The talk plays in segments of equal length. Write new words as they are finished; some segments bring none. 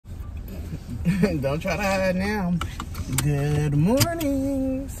Don't try to hide now. Good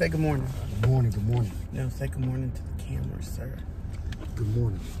morning. Say good morning. Good morning, good morning. No, say good morning to the camera, sir. Good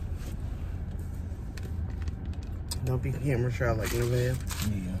morning. Don't be camera shy like Neville.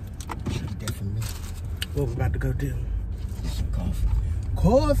 Yeah, should that for me. What we about to go do? Some coffee.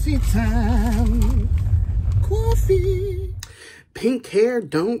 Coffee time. Coffee. Pink hair,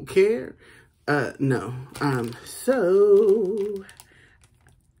 don't care. No. So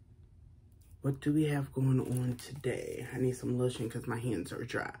what do we have going on today? I need some lotion because my hands are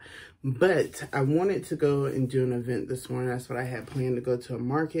dry. But I wanted to go and do an event this morning. That's what I had planned, to go to a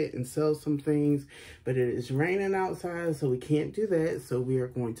market and sell some things. But it is raining outside, so we can't do that. So we are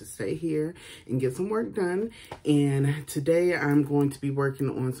going to stay here and get some work done. And today I'm going to be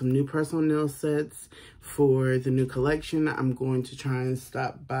working on some new personal nail sets for the new collection. I'm going to try and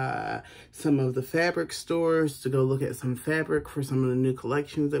stop by some of the fabric stores to go look at some fabric for some of the new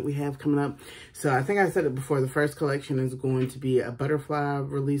collections that we have coming up. So I think I said it before, the first collection is going to be a butterfly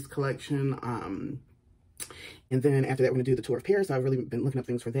release collection. And then after that, we're going to do the tour of Paris. So I've really been looking up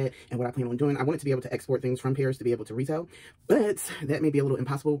things for that and what I plan on doing. I wanted to be able to export things from Paris to be able to retail, but that may be a little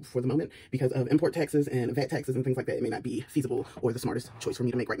impossible for the moment because of import taxes and VAT taxes and things like that. It may not be feasible or the smartest choice for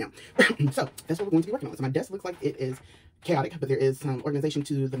me to make right now. So that's what we're going to be working on. So my desk looks like it is chaotic, but there is some organization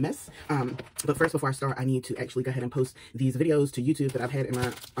to the mess. But first, before I start, I need to actually go ahead and post these videos to YouTube that I've had in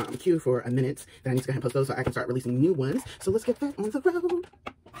my queue for a minute. That I need to go ahead and post those so I can start releasing new ones. So let's get that on the road.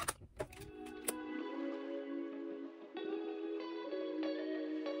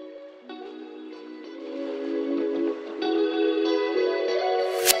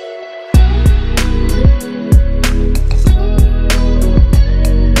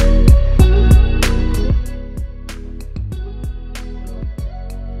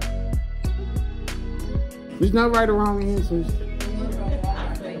 There's no right or wrong answers.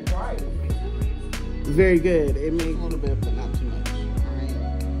 Very good. It may a little bit, but not too much. All right.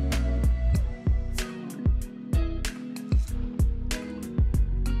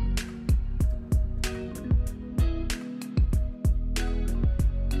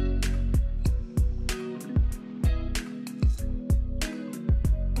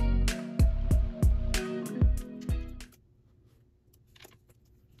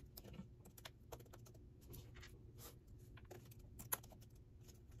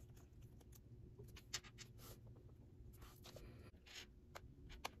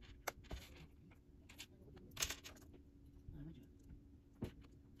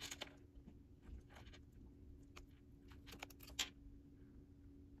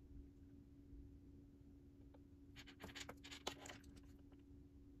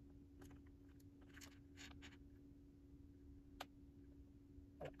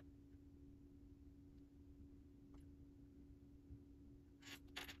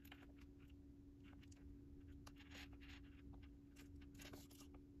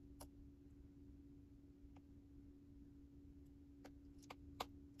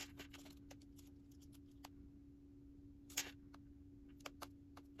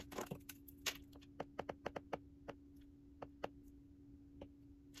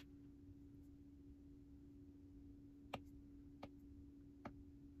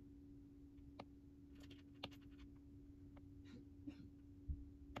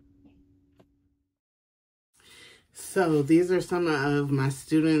 So these are some of my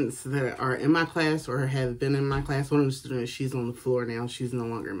students that are in my class or have been in my class. One of the students, she's on the floor now. She's no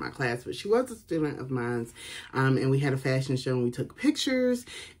longer in my class, but she was a student of mine. And we had a fashion show and we took pictures.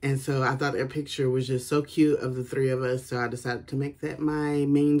 And so I thought that picture was just so cute of the three of us. So I decided to make that my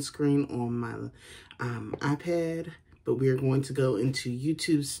main screen on my iPad. But we're going to go into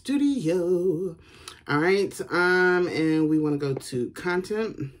YouTube Studio. All right. And we want to go to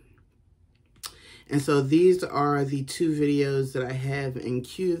content. And so these are the two videos that I have in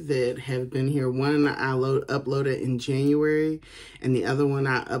queue that have been here. One I uploaded in January and the other one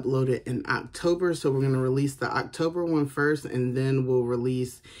I uploaded in October. So we're going to release the October one first and then we'll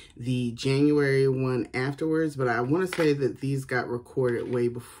release the January one afterwards. But I want to say that these got recorded way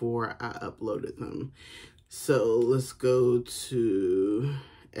before I uploaded them. So let's go to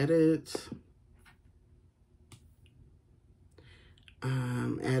edit.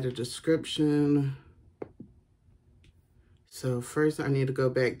 Add a description. So first I need to go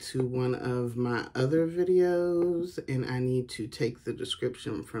back to one of my other videos and I need to take the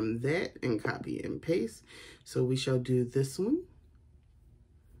description from that and copy and paste. So we shall do this one.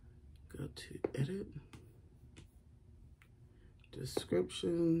 Go to edit,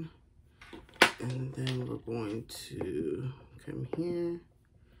 description, and then we're going to come here,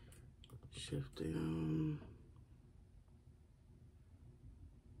 shift down.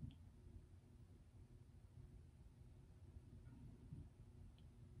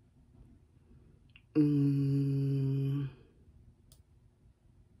 Let's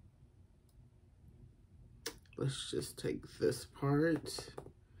just take this part.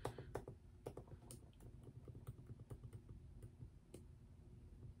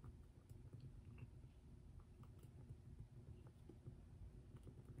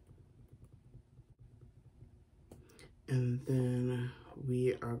 And then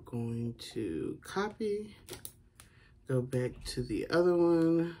we are going to copy, go back to the other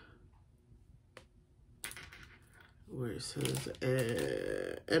one where it says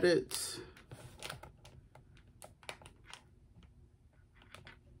edit.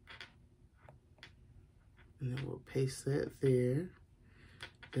 And then we'll paste that there.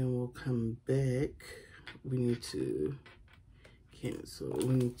 Then we'll come back. We need to cancel.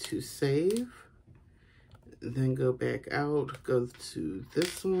 We need to save. Then go back out, go to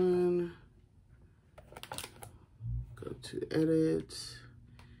this one, go to edit,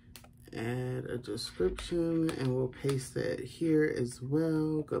 add a description, and we'll paste that here as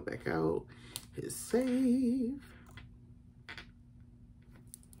well. Go back out, hit save.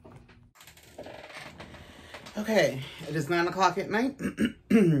 Okay, it is 9 o'clock at night.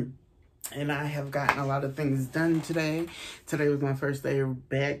 And I have gotten a lot of things done today. Today was my first day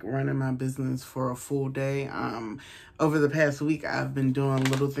back running my business for a full day. Over the past week, I've been doing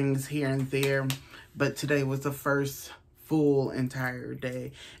little things here and there, but today was the first full entire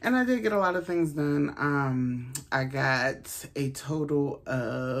day. And I did get a lot of things done. I got a total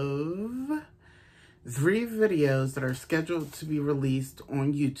of 3 videos that are scheduled to be released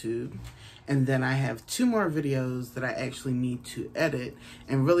on YouTube. And then I have 2 more videos that I actually need to edit.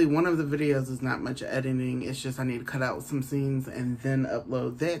 And really one of the videos is not much editing. It's just I need to cut out some scenes and then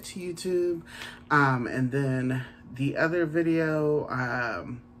upload that to YouTube. And then the other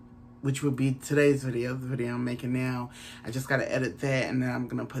video, which will be today's video, the video I'm making now, I just got to edit that and then I'm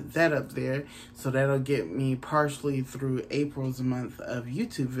going to put that up there. So that'll get me partially through April's month of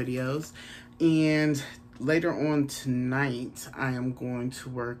YouTube videos. And later on tonight, I am going to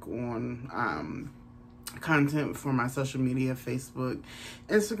work on content for my social media, Facebook,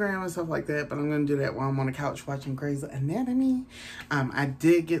 Instagram, and stuff like that. But I'm going to do that while I'm on the couch watching Grey's Anatomy. I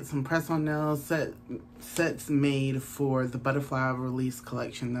did get some press-on nail sets made for the butterfly release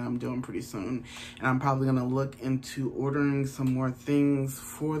collection that I'm doing pretty soon. And I'm probably going to look into ordering some more things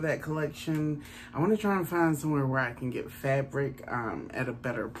for that collection. I want to try and find somewhere where I can get fabric at a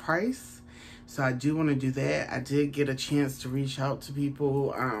better price. So I do want to do that. I did get a chance to reach out to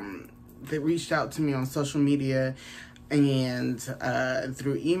people that reached out to me on social media and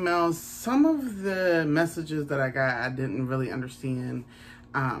through emails. Some of the messages that I got, I didn't really understand.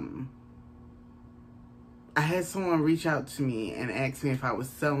 I had someone reach out to me and ask me if I was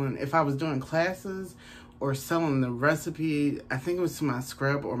doing classes or selling the recipe. I think it was to my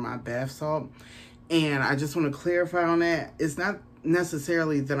scrub or my bath salt. And I just want to clarify on that. It's not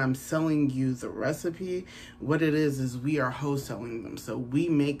necessarily that I'm selling you the recipe. What it is we are wholesaling them. So we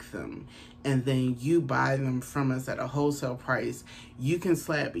make them and then you buy them from us at a wholesale price. You can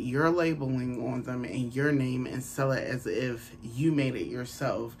slap your labeling on them and your name and sell it as if you made it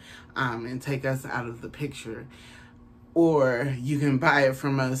yourself, and take us out of the picture. Or you can buy it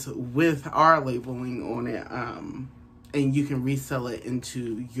from us with our labeling on it, and you can resell it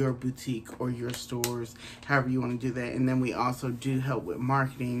into your boutique or your stores, however you want to do that. And then we also do help with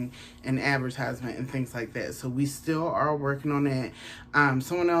marketing and advertisement and things like that. So we still are working on that.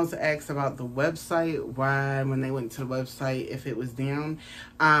 Someone else asked about the website, why when they went to the website, if it was down.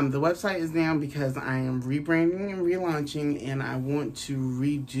 The website is down because I am rebranding and relaunching, and I want to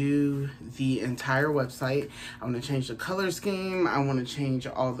redo the entire website. I want to change the color scheme. I want to change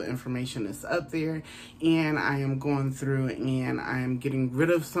all the information that's up there. And I am going through and I'm getting rid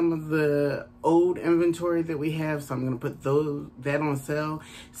of some of the old inventory that we have. So I'm going to put that on sale.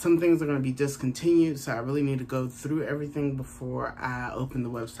 Some things are going to be discontinued. So I really need to go through everything before I open the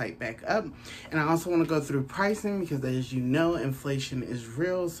website back up. And I also want to go through pricing because, as you know, inflation is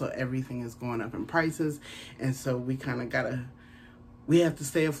real. So everything is going up in prices. And so we have to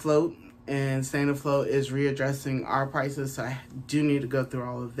stay afloat. And staying afloat is readdressing our prices. So I do need to go through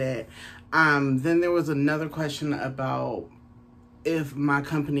all of that. Then there was another question about if my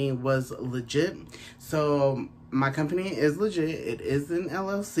company was legit. So my company is legit. It is an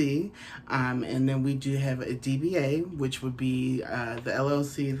LLC. And then we do have a DBA, which would be the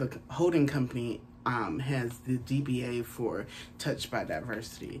LLC, the holding company has the DBA for Touched by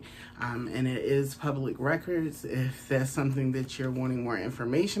Diversity. And it is public records. If that's something that you're wanting more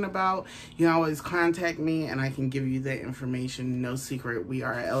information about, you can always contact me and I can give you that information. No secret, we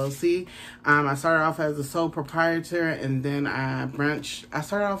are an LLC. I started off as a sole proprietor, and then I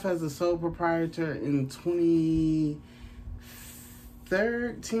started off as a sole proprietor in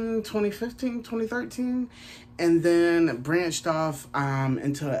 2013, and then branched off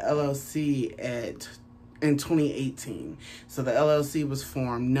into an LLC in 2018. So the LLC was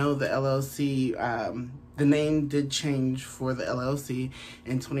formed. No, the LLC, the name did change for the LLC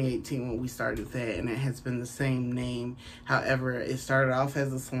in 2018 when we started that, and it has been the same name. However, it started off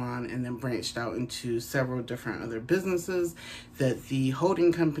as a salon and then branched out into several different other businesses that the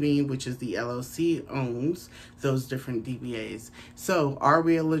holding company, which is the LLC, owns those different DBAs. So are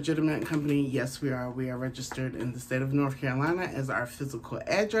we a legitimate company? Yes, we are. We are registered in the state of North Carolina as our physical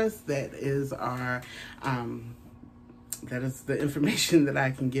address. That is our that is the information that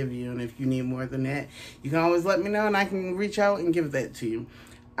I can give you. And if you need more than that, you can always let me know and I can reach out and give that to you.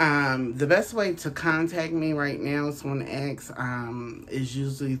 The best way to contact me right now, someone asks, is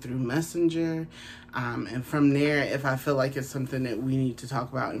usually through Messenger. And from there, if I feel like it's something that we need to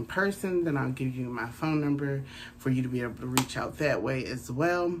talk about in person, then I'll give you my phone number for you to be able to reach out that way as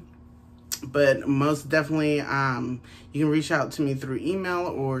well. But most definitely, you can reach out to me through email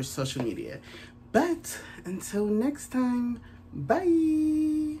or social media. But until next time,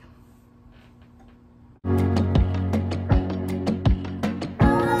 bye.